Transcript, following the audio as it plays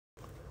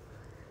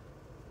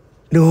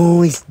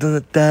No, it's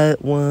not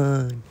that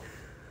one.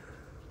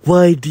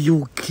 Why do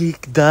you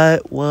click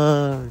that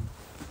one?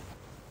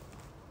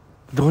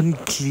 Don't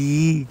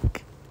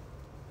click.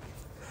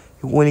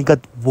 You only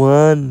got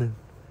one.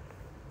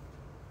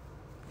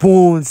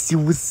 Bones, you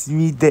will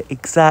see the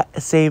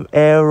exact same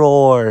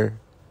error.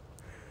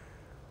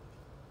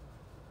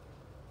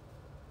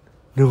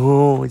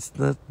 No, it's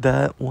not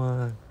that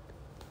one.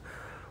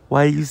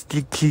 Why you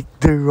still click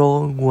the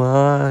wrong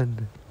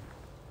one?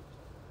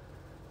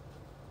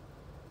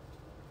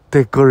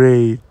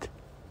 Decorate.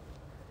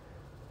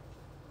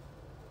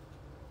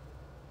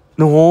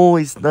 No,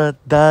 it's not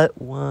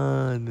that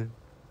one.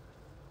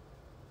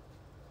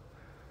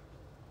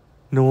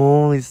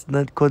 No, it's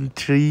not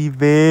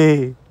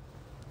contrive.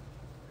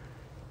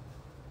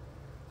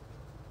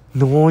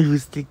 No, you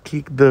still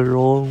click the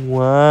wrong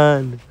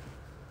one.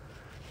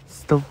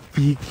 Stop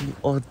picking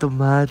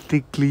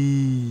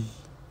automatically.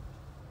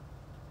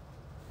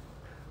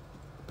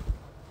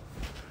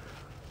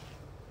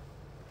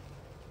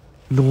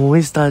 No,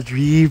 it's not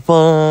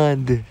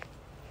refund.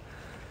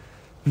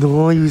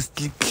 No, you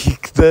still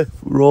click the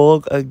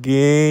wrong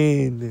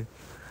again.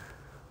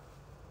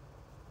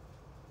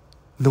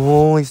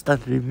 No, it's not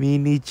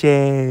Remini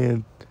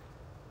champ.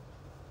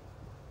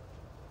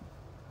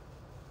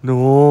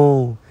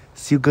 No,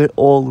 see, you got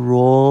all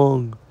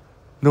wrong.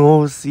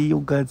 No, see,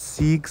 you got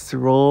 6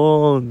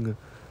 wrong.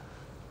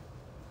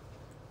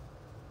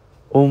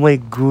 Oh my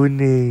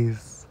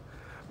goodness.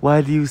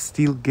 Why do you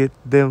still get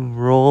them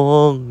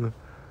wrong?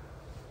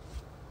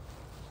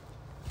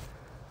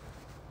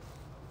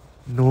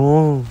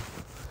 No,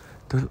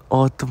 don't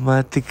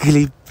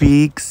automatically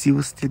fix.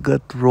 You still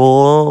got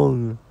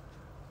wrong.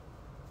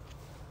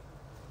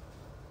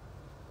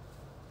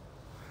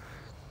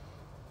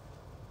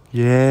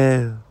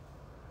 Yeah.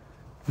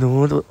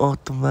 No, don't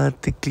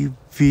automatically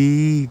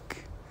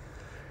pick.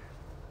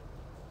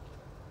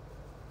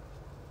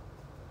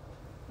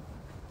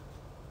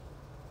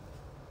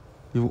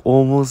 You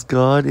almost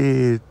got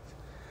it.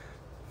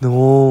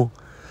 No.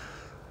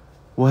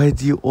 Why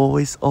do you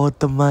always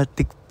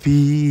automatic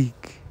pick?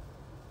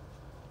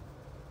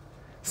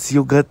 See,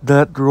 you got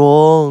that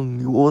wrong.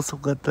 You also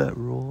got that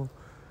wrong.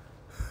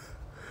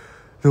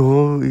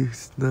 No,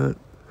 it's not.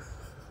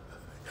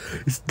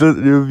 It's not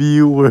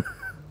reviewer.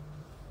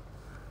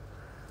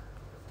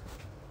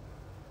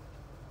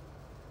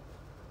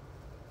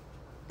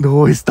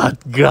 No, it's not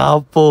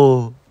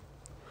Gapo.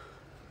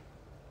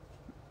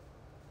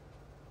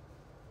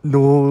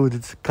 No,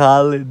 it's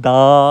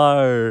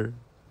calendar.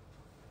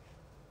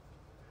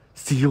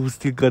 See, you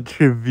still got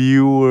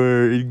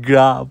reviewer in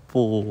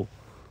Gapo.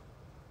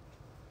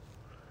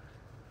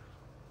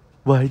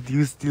 Why do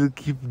you still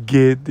keep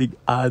getting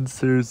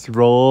answers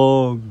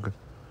wrong?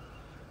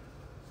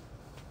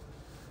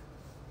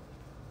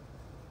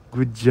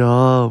 Good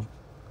job.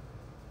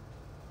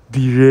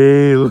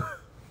 Derail.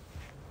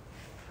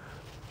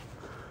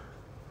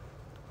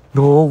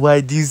 No,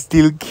 why do you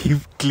still keep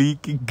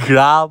clicking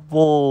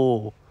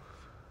Grabo?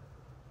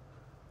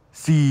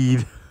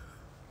 Seed.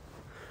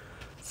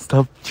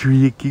 Stop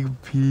tricking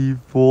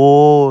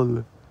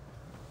people.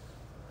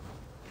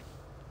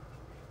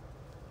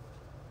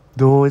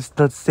 No, it's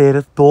not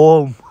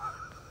Seratom.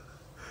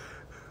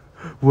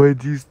 Why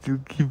do you still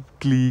keep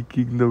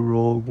clicking the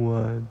wrong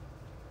one?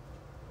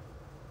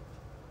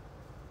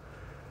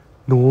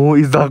 No,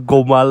 it's not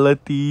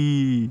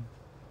Gomalati.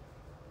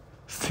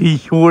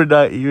 See, you're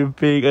not even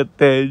paying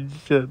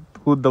attention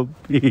to the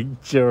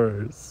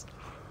pictures.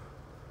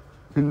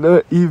 You're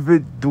not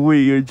even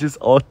doing, you're just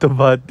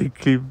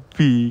automatically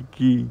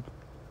picking.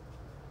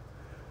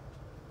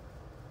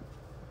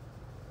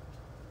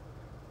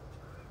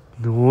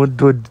 No,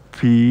 don't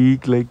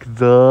peek like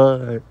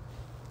that.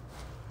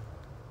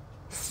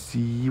 See,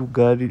 you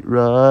got it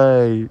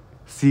right.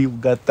 See, you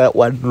got that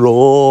one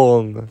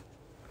wrong.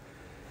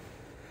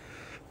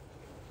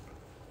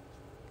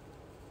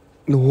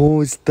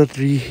 No, it's the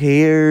 3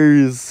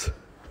 hairs.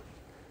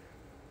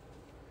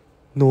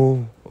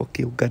 No,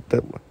 okay, you got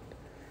that one.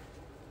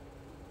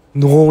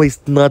 No, it's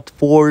not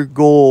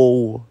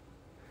Forgo.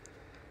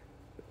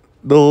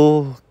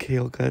 No, okay,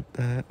 you got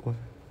that one.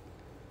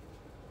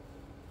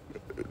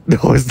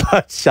 No, it's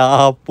not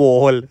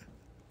Shapol.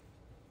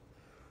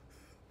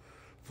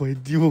 Why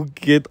do you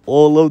get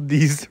all of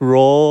these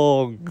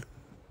wrong?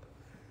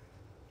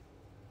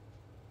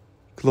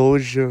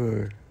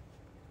 Closure.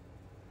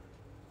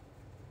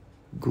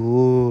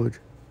 Good.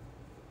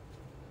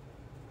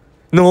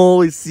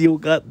 No, it's you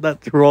got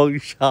that wrong,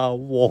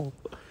 Shapol.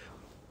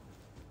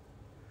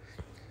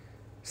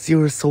 See,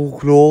 you're so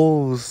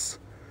close.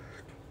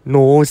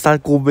 No, it's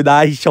not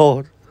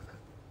combination.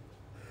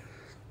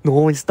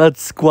 No, it's not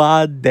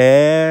squad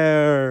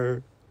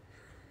there.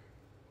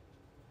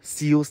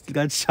 See, you still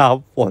got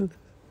Shapol.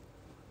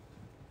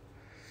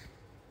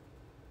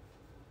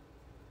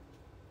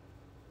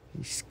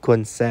 It's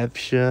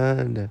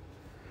conception.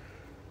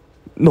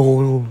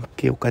 No,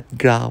 okay, you got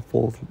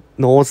grapple.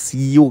 No,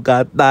 see, you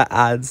got the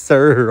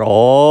answer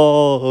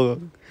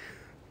wrong.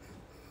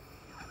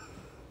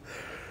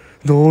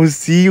 No,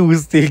 see, you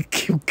still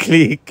keep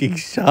clicking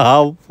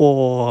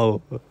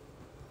shuffle.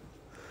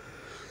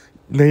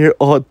 Now you're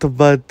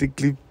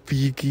automatically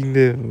picking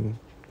them.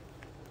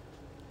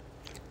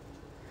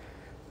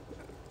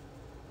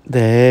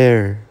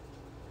 There.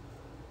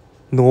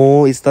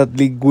 No, it's not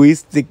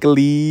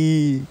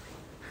linguistically.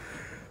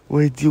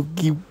 Why do you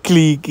keep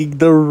clicking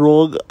the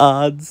wrong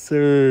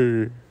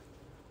answer?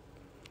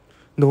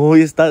 No,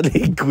 it's not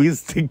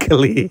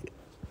linguistically.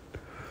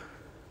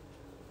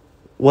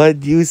 Why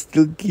do you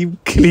still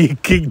keep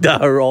clicking the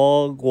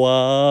wrong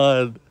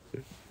one?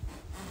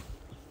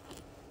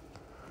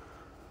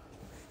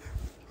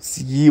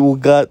 See, you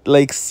got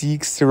like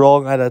 6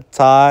 wrong at a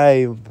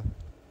time.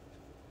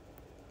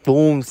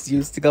 Boom,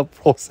 you still got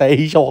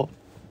procession.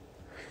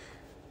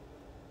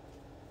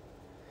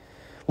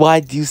 Why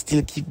do you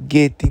still keep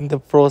getting the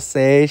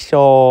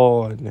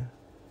procession?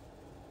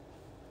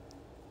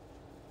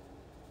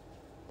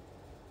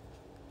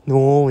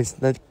 No,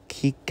 it's not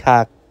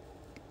kick-hack.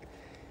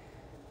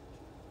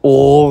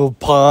 Oh,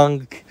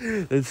 punk.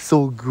 That's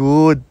so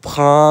good,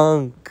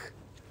 punk.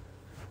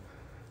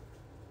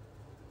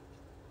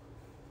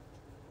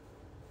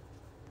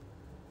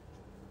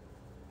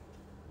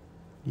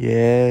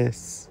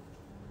 Yes.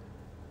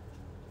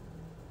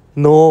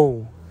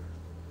 No.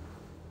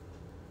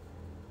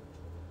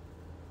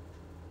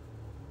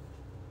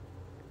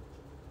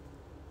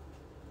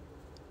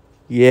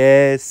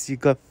 Yes, you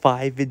got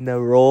 5 in a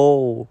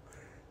row.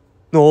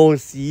 No,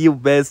 see, you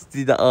messed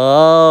it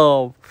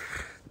up.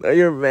 Now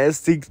you're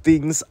messing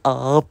things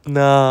up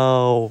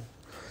now.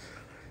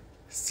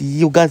 See,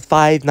 you got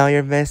 5, now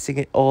you're messing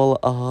it all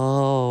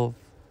up.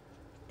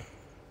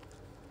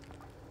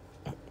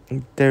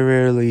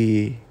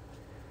 Literally.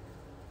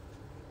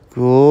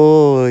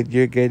 Good,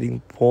 you're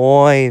getting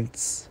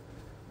points.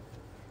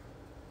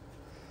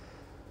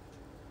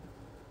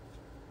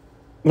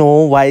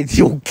 No, why do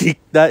you click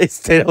that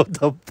instead of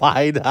the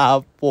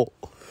pineapple?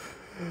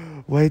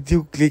 Why do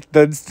you click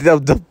that instead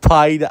of the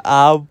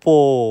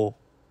pineapple?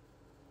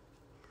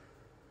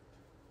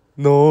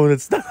 No,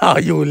 that's not how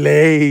you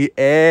lay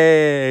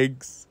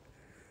eggs.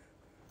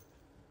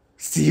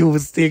 See, you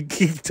still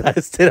click that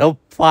instead of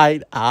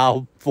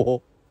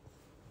pineapple.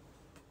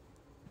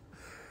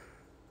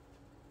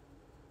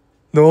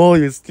 No,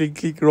 you still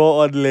click raw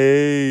on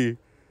lay.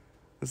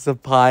 It's a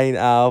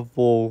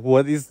pineapple.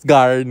 What is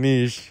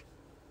garnish?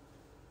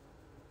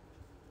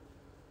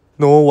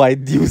 No, why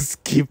do you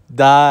skip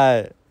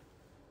that?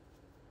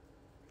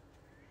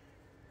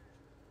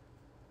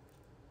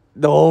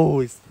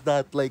 No, it's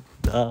not like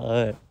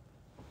that.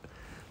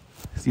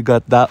 You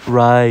got that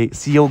right.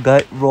 See, you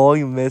got wrong.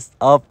 You messed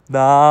up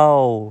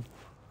now.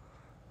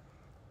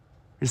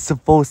 You're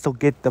supposed to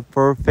get the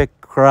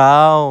perfect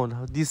crown.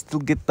 How do you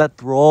still get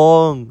that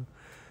wrong?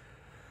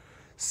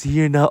 See,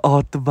 you're now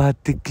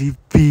automatically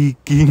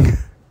peeking.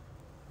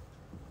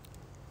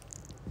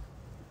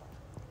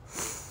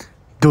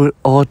 Don't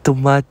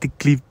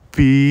automatically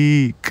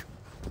peek.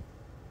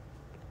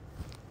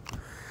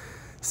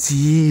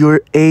 See,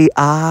 you're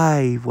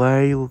AI. Why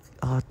are you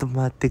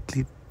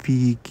automatically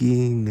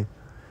peeking?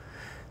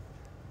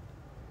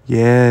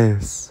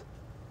 Yes.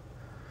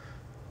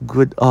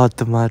 Good,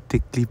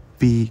 automatically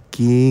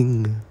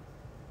peeking.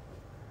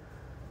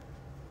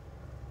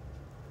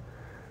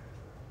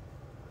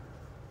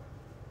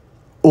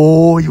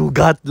 Oh, you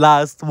got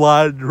last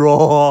one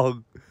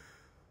wrong.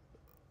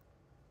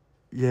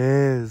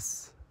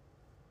 Yes.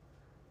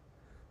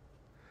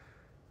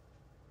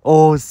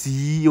 Oh,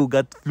 see, you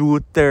got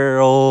flute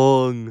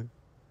wrong.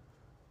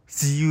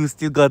 See, you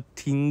still got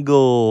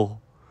tingle.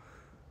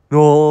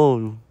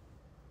 No.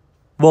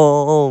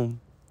 Mom.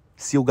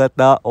 See, you got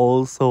that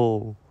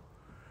also.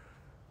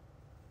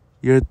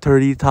 You're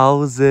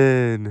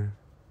 30,000.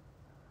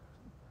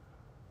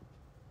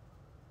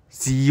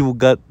 See, you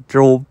got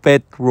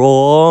trumpet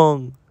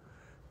wrong.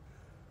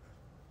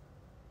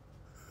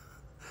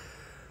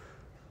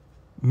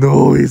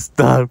 No, it's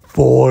not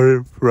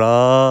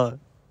forefront.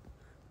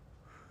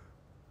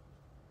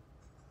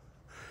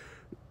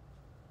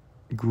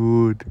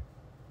 Good.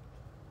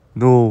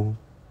 No.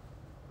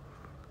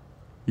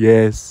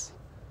 Yes.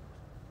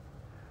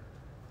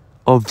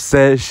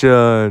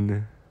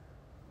 Obsession.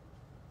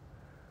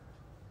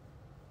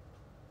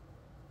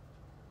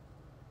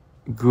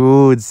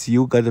 Good. See,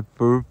 you got a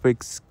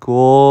perfect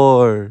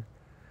score.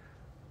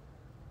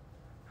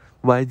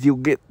 Why did you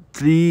get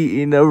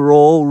 3 in a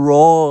row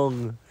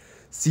wrong?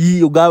 See,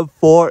 you got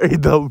 4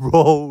 in a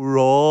row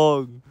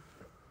wrong.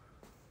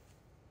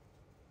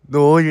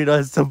 No, you're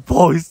not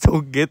supposed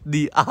to get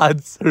the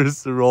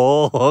answers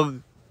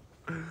wrong.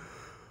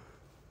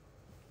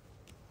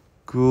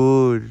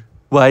 Good.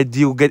 Why do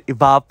you get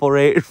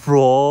evaporate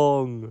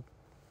wrong?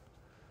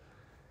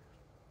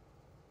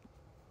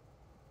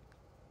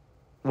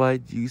 Why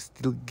do you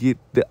still get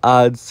the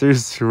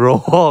answers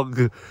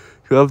wrong?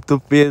 You have to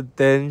pay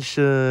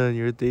attention.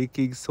 You're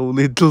taking so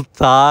little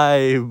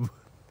time.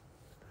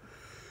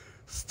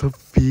 Stop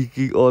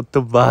speaking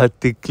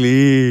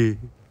automatically.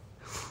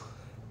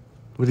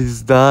 What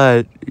is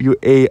that? You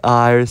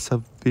AI or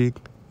something?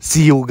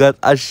 See, you got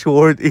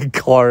assured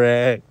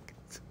incorrect.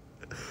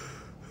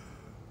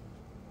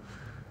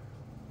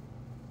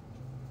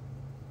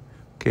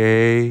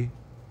 Okay.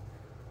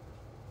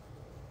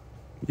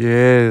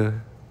 Yeah.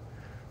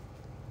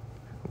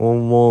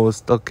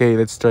 Almost. Okay,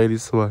 let's try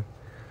this one.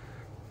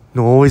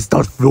 No, it's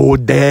not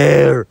fluid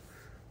there.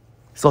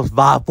 It's not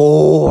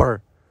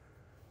vapor.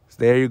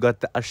 There you got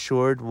the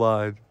assured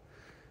one.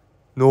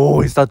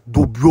 No, it's not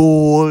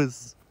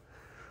dubious.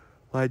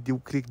 Why do you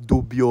click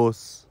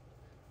dubious?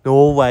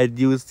 No, why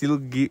do you still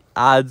give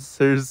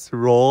answers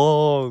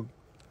wrong?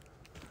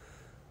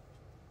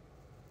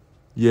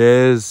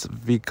 Yes,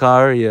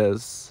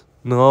 vicarious.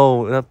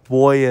 No, not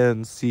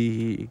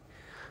buoyancy.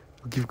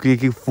 You keep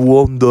clicking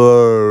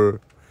wonder.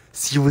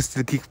 See, you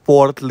still click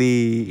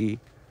portly.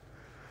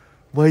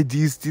 Why do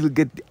you still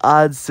get the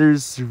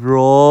answers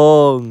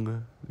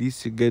wrong? At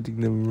least you're getting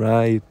them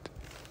right.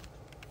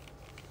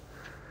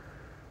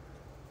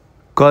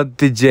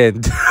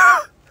 Contingent.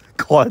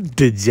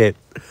 Contingent.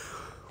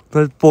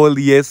 Not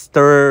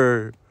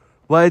polyester.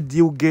 Why do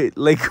you get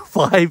like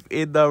 5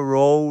 in a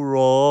row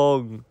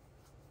wrong?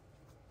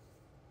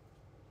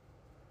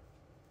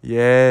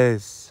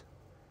 Yes.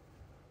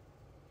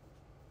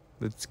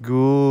 That's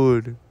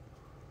good.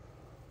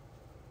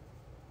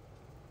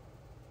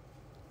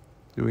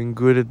 Doing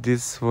good at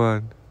this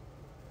one.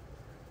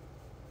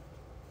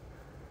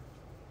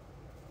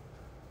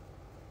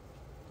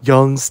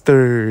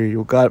 Youngster,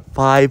 you got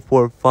 5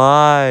 for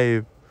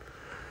 5.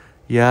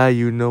 Yeah,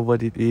 you know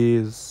what it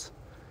is.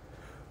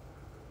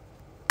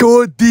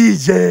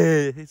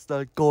 Contingent! It's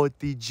not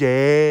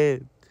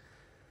contingent.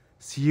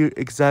 See, you're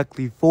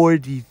exactly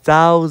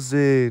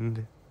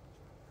 40,000.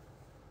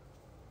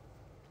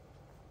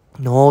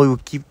 No, you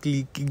keep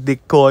clicking the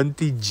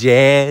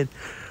contingent.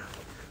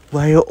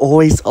 Why are you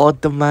always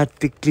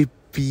automatically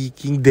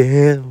picking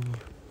them?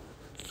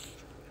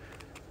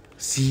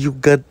 See, you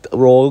got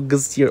wrong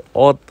because you're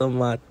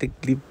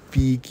automatically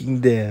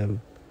picking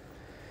them.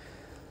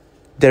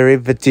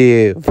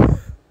 Derivative.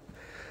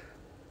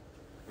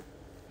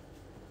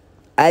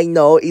 I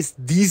know, it's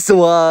this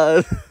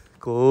one.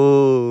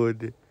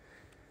 Good.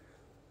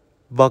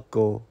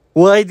 Bucko.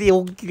 Why do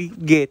you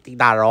keep getting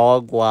the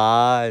wrong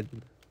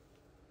one?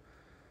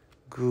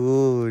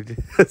 Good.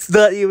 It's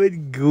not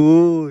even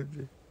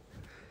good.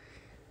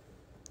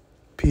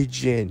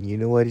 Pigeon, you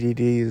know what it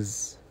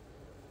is.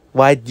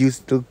 Why do you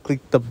still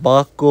click the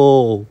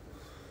buckle?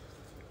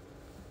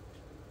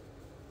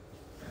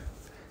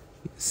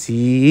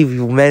 See,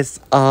 you mess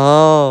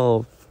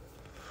up.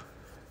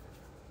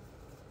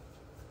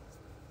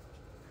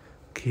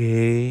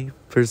 Okay,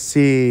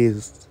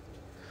 persist.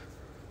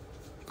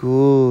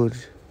 Good.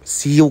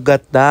 See, you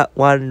got that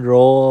one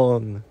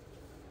wrong.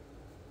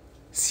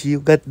 See, you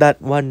got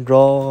that one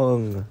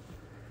wrong.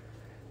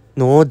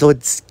 No,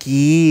 don't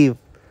skip.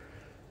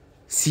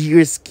 See,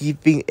 you're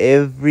skipping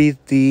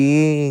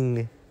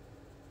everything.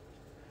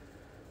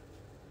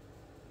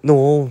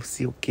 No,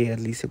 see, okay, at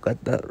least you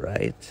got that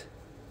right.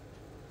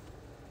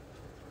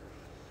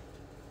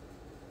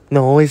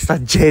 No, it's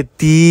not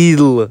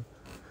Jetil.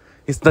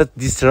 It's not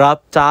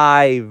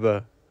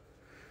disruptive.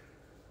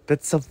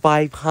 That's a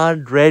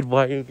 500.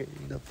 Why are you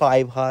getting the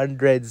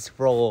 500s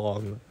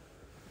wrong?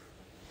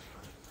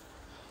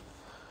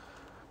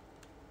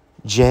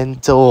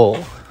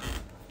 Gentle.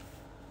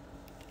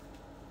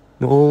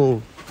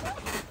 No.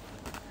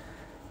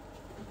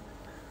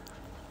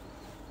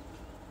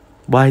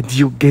 Why do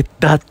you get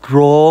that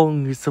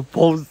wrong? You're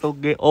supposed to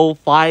get all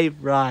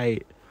 5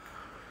 right.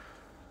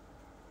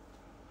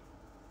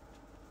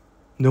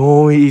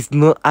 No, it's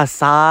not a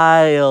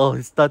style.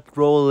 It's not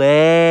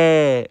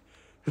roulette.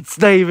 It's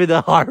not even a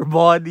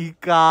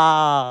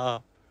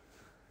harmonica.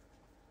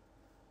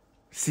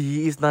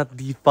 See, it's not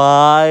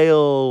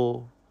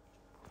defile.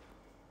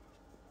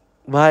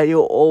 Why are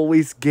you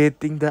always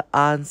getting the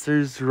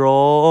answers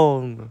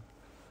wrong?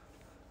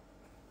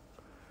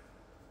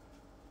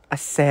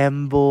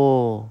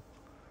 Assemble.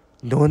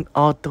 Don't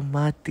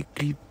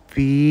automatically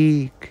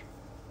pick.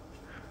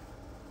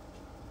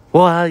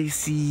 Why,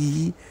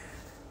 see?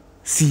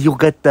 See, you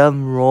got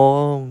them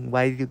wrong.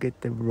 Why did you get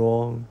them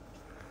wrong?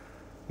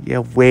 Yeah,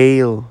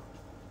 whale.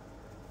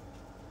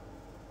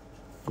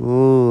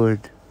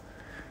 Good.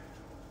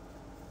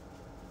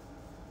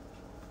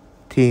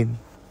 10.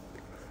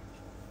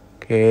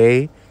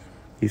 Okay.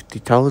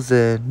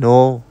 50,000.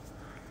 No.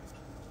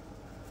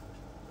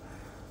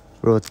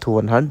 Road to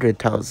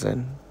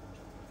 100,000.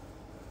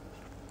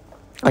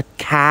 A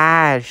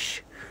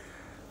cash.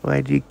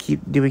 Why do you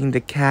keep doing the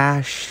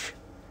cash?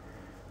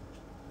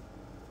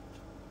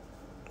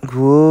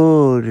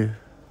 Good.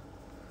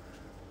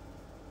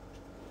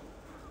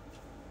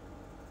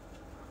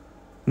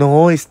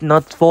 No, it's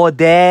not for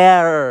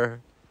there.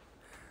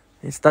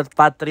 It's not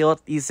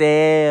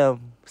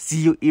patriotism.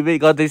 See, you even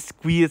got to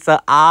squeeze an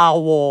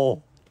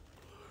owl.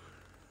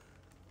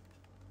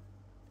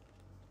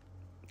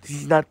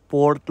 This is not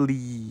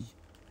portly.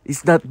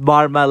 It's not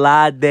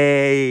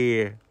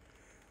marmalade.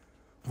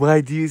 Why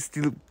do you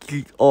still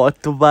keep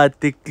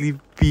automatically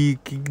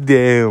picking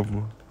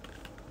them?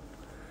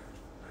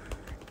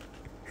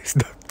 It's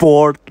not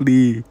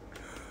portly.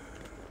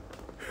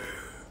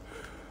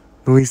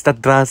 No, it's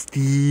not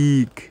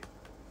drastic.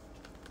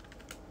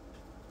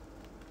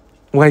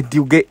 Why do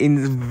you get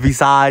in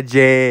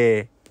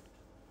Visage?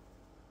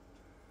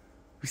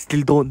 We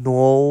still don't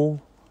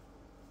know.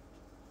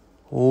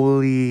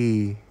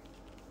 Holy.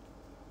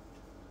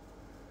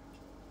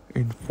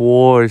 In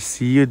 4.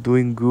 See, you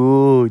doing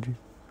good.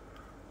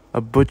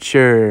 A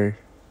butcher.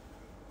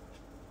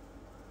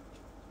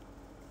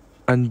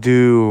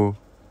 Undo.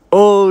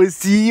 Oh,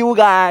 see, you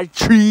got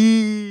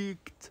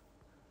tricked.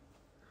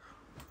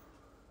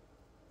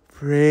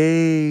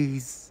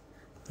 Praise.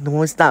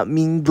 No, it's not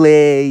mean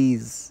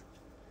glaze.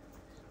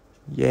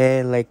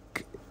 Yeah,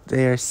 like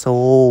they're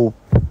soap.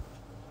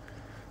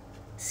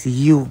 See,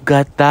 you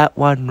got that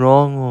one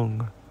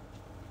wrong.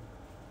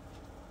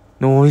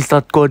 No, it's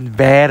not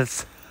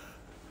Converse.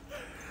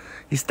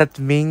 It's not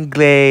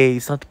Mingley.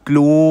 It's not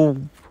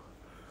Gloom.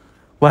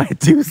 Why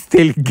do you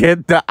still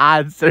get the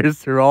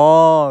answers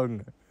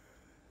wrong?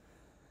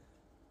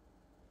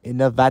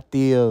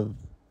 Innovative.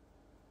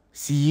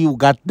 See, you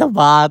got the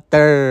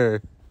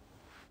water.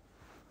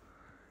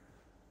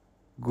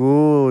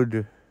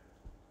 Good.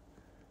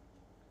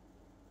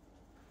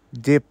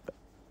 Dip.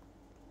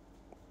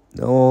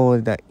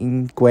 No, the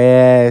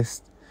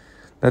inquest.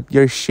 Not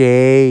your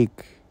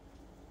shake.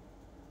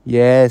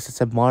 Yes,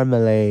 it's a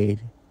marmalade.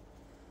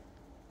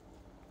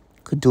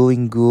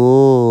 Doing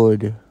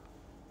good.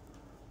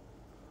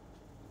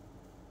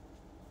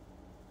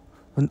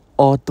 An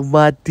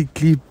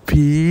automatically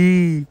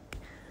pick.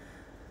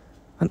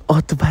 An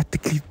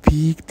automatically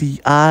pick the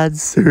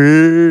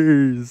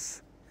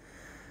answers.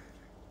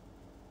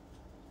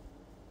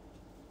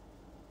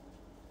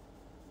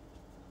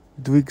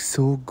 Doing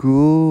so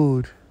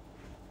good.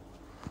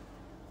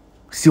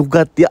 You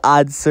got the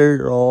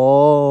answer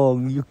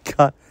wrong. You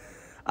got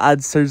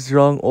answers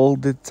wrong all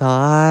the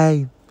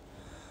time.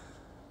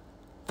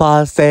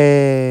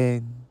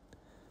 Pasen.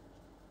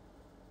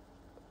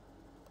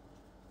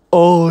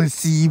 Oh,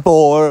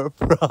 C4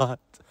 front.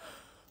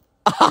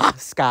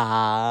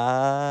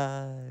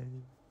 Sky.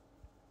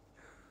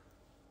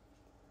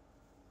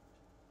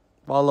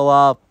 Follow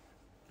up.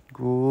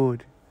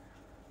 Good.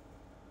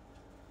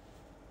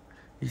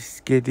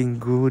 He's getting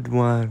good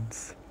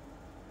ones.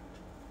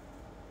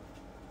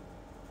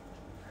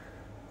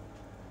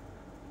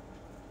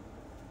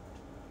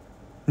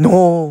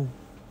 No.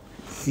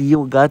 See,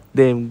 you got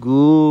them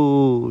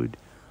good.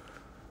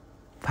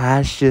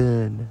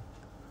 Passion.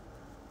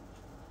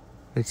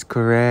 It's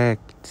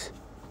correct.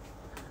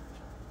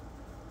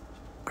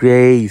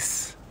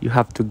 Grace. You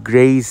have to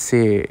grace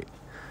it.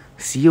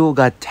 See, you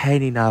got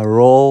 10 in a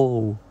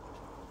row.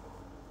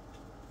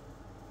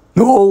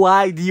 No,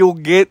 why do you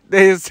get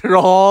this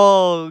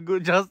wrong? You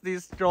just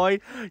destroy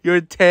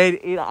your 10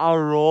 in a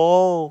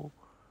row.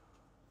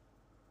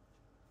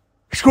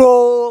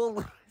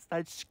 Scroll. It's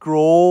not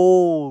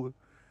scroll.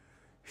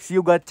 See,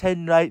 you got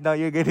 10 right now.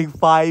 You're getting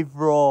 5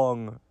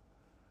 wrong.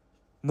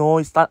 No,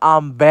 it's not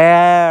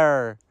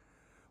Amber.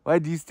 Why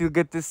do you still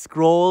get the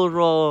scroll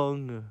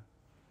wrong?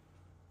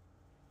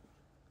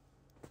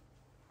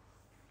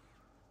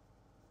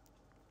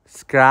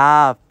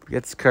 Scrap.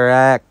 It's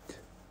correct.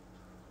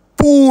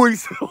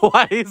 Boys,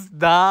 what is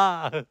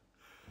that?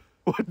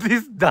 What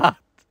is that?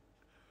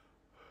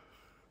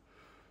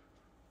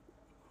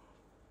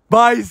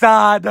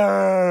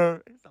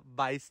 Bystander. It's a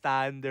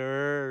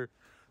bystander.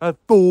 A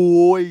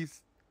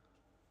toys.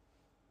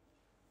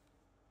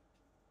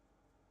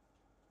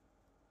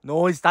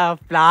 No, it's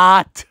not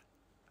flat.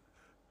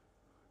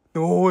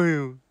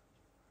 No.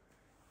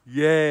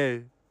 Yeah.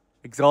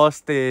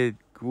 Exhausted.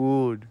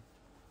 Good.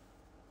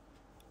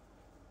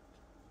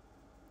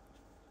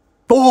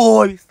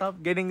 Boys,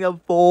 stop getting the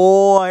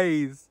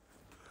boys.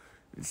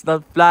 It's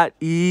not flat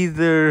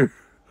either.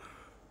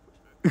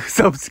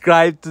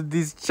 Subscribe to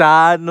this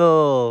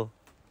channel.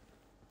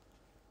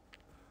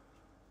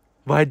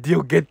 Why do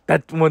you get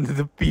that one to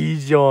the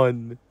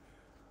pigeon?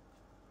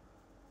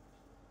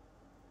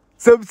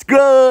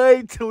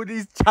 Subscribe to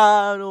this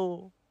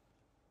channel.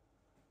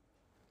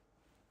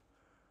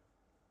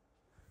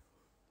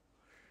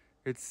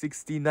 It's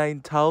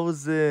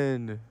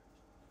 69,000.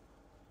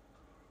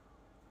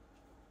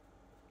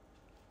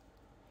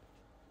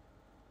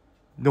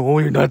 No,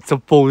 you're not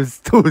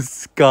supposed to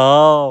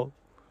scout.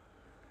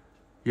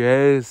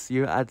 Yes,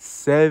 you're at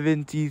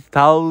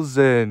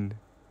 70,000.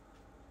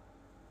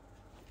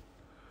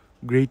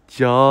 Great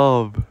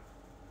job.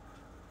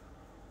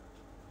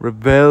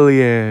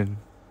 Rebellion.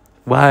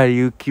 Why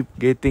you keep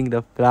getting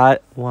the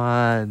flat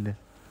one?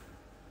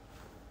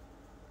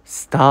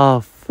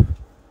 Stuff.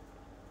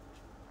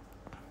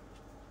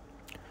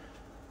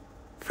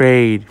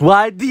 Afraid.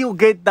 Why do you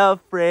get the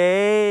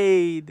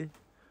afraid?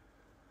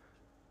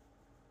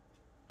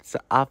 It's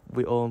an app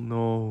we all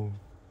know.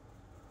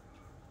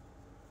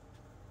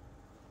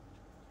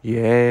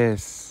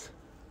 Yes.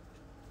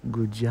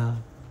 Good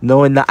job.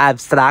 No, in the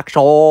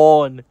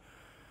abstraction.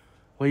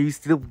 Why you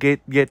still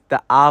get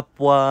the app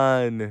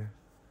one?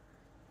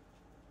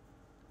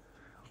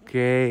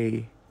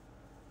 Okay.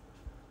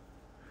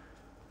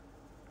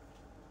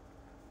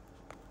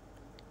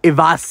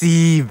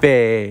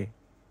 Evasive.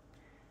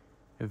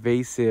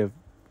 Evasive.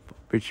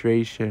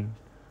 Perpetration.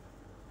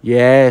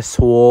 Yes,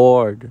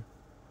 sword.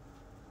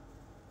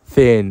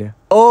 Thin.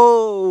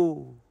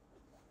 Oh!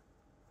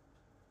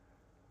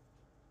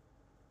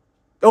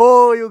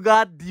 Oh, you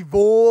got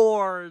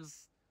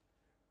divorced.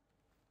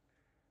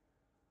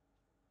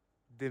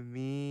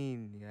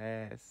 Demean,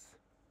 yes.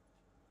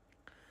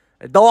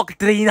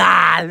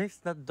 Doctrinal!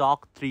 It's not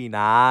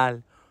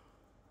doctrinal.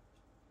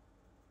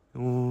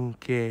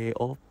 Okay,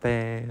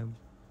 open.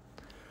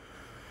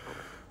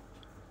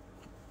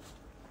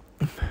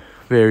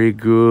 Very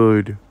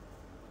good.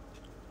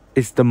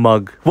 It's the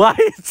mug. Why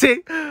is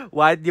it?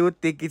 Why do you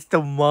think it's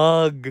the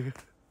mug?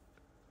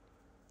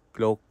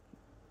 Cloak.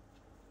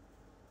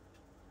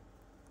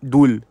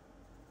 Dul.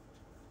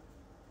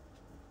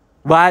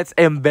 What's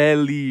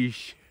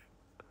embellish?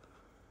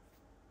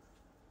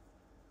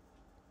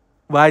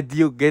 Why do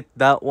you get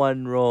that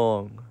one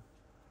wrong?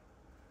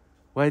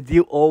 Why do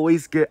you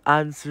always get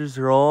answers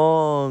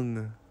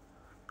wrong?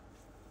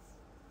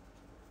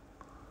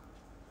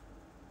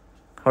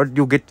 How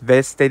do you get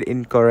vested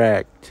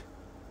incorrect?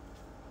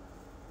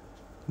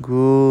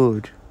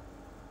 Good.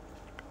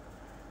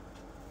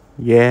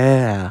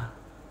 Yeah.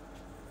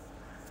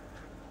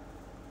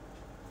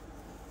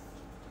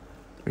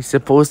 You're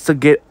supposed to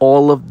get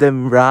all of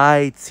them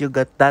right. So you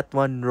got that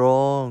one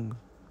wrong.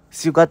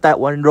 So you got that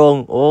one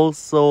wrong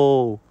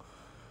also.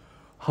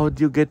 How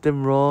do you get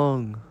them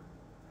wrong?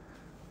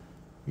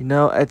 You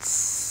know,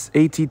 it's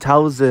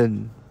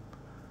 80,000.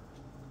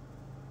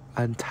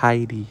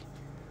 Untidy.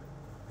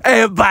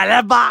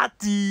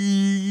 Emblematic.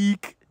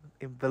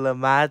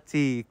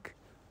 Emblematic.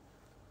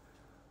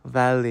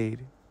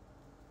 Valid.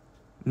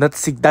 Not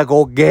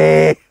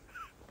sigdagoge.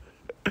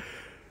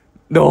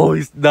 No,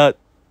 it's not.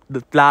 The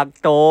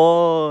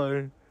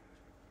plankton.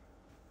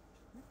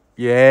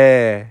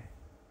 Yeah.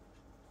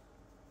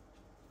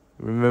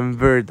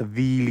 Remember the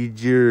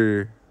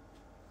villager.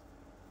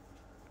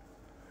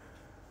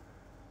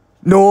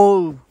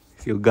 No.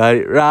 You got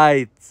it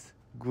right.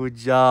 Good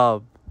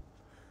job.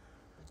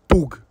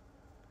 Tug.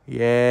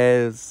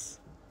 Yes.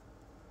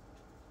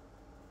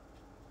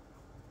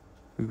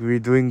 We're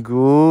doing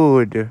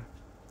good.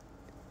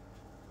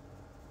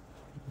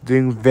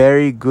 Doing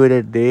very good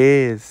at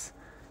this.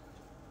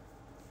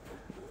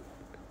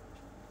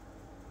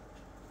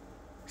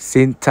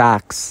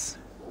 Syntax.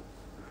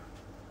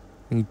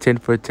 10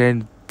 for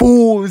 10.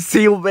 Boom!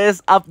 See you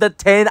mess up the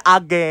 10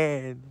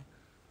 again.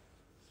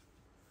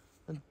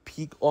 And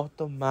peak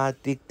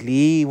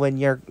automatically when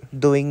you're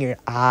doing your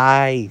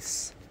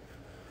eyes.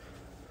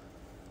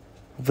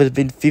 It would have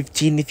been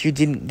 15 if you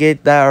didn't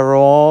get that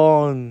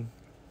wrong.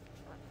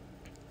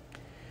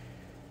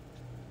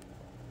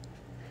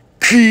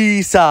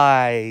 Key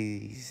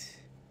size.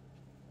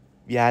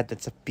 Yeah,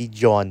 that's a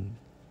pigeon.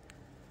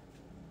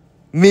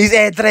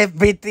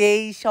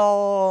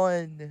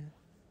 Misinterpretation.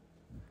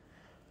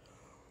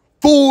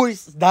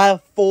 Voice,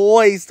 not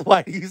voiced.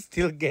 Why do you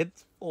still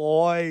get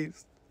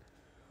voiced?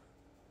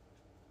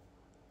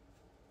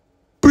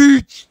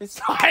 Bitch. It's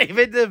not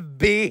even a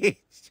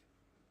bitch.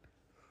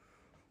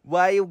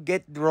 Why you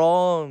get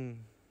wrong?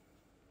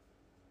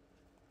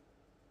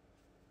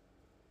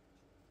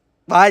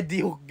 Why do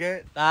you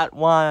get that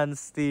one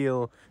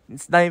still?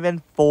 It's not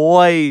even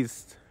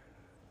voiced.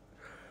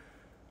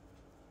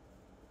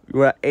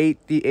 You're at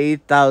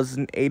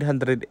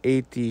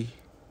 88,880.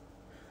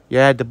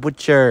 Yeah, the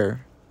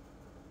butcher.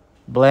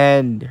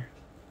 Blend.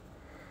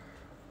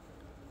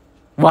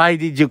 Why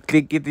did you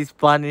click it is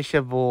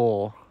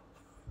punishable?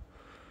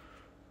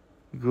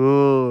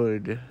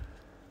 Good.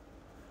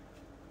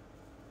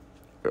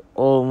 You're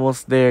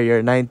almost there.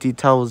 You're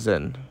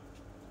 90,000.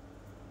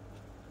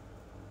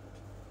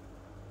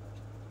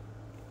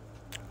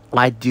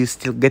 Why do you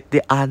still get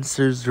the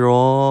answers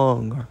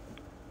wrong?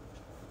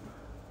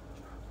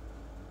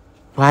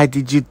 Why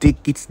did you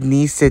think it's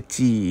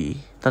necessity,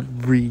 not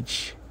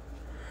breach?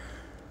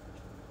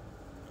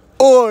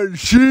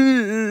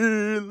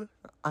 Unseal!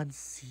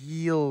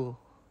 Unseal.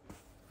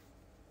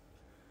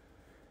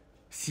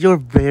 So you're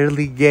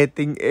barely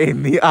getting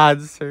any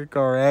answer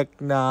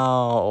correct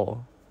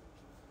now.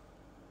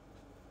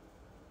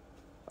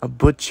 A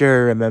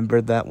butcher,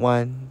 remember that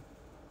one?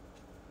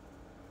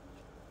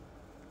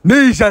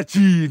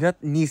 Necessity,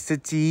 not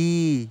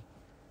necessity.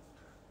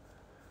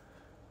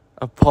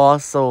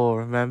 Apostle,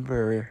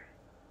 remember?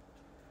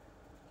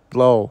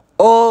 Blow.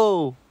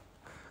 Oh!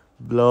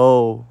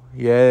 Blow.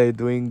 Yeah,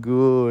 doing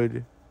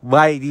good.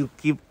 Why do you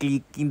keep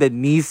clicking the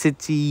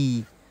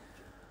necessity?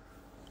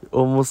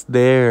 Almost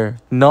there.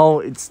 No,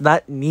 it's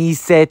not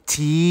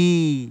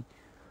necessity.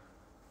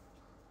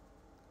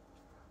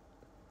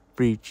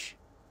 Breach.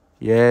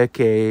 Yeah,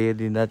 okay, I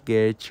did not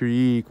get a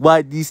trick.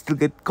 Why do you still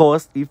get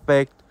cost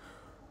effect?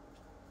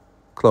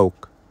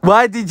 Cloak.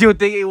 Why did you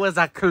think it was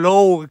a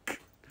cloak?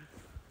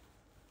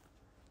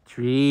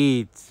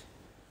 Treat.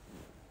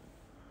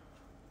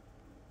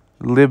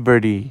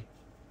 Liberty.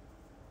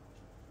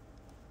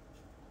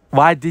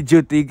 Why did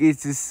you think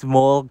it's a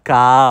small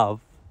calf?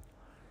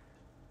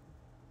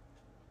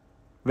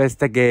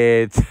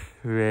 Investigate.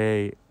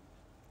 Right.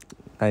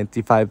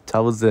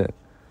 95,000.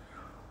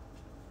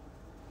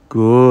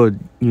 Good.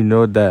 You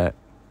know that.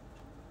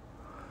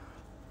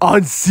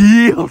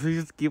 Unseal!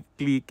 You just keep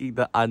clicking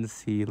the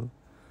unseal.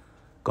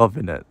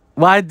 Covenant.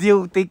 Why do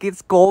you think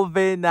it's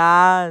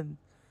Covenant?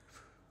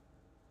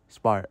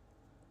 Smart.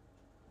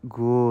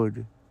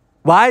 Good.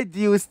 Why do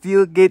you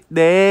still get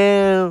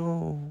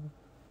them?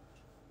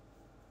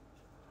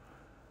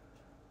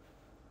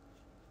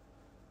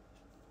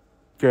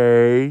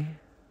 Okay.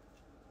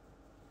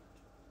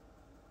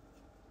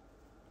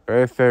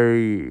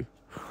 Referee.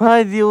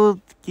 Why do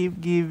you keep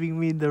giving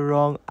me the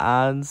wrong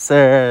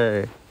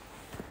answer?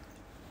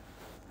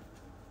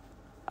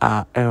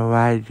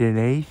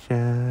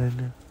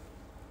 Imagination.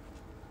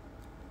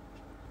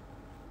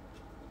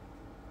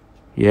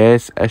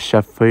 Yes, a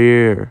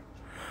Shafir.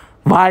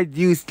 Why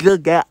do you still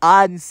get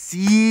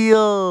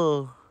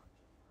unseal?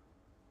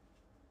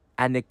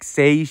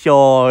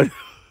 Annexation.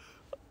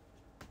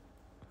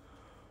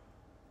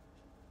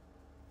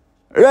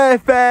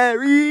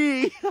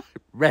 Referee.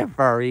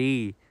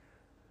 Referee.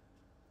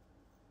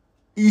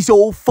 He's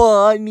so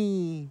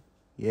funny.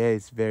 Yeah,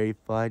 it's very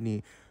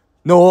funny.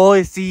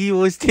 No, see, you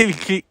will still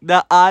click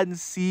the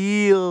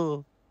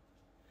unseal.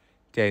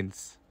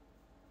 Tense.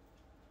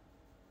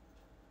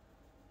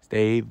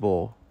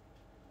 Stable.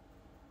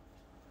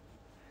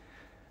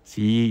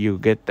 See, you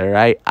get the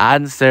right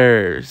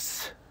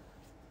answers.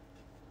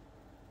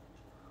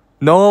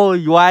 No,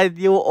 why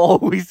do you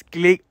always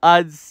click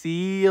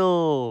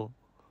unseal?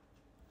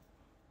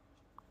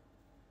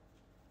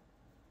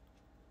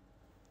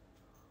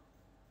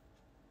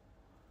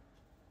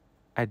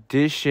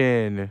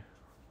 Addition.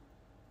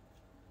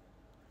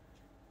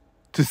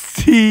 To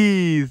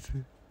seize.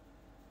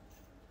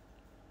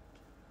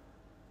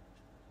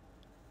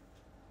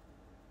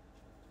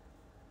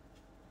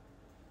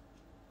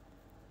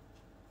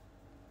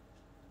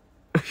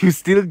 You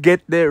still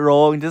get that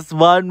wrong. Just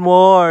one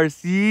more.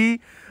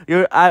 See?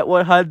 You're at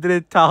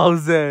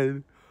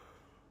 100,000.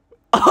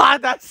 Ah,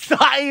 that's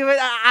not even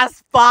an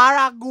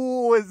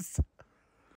asparagus.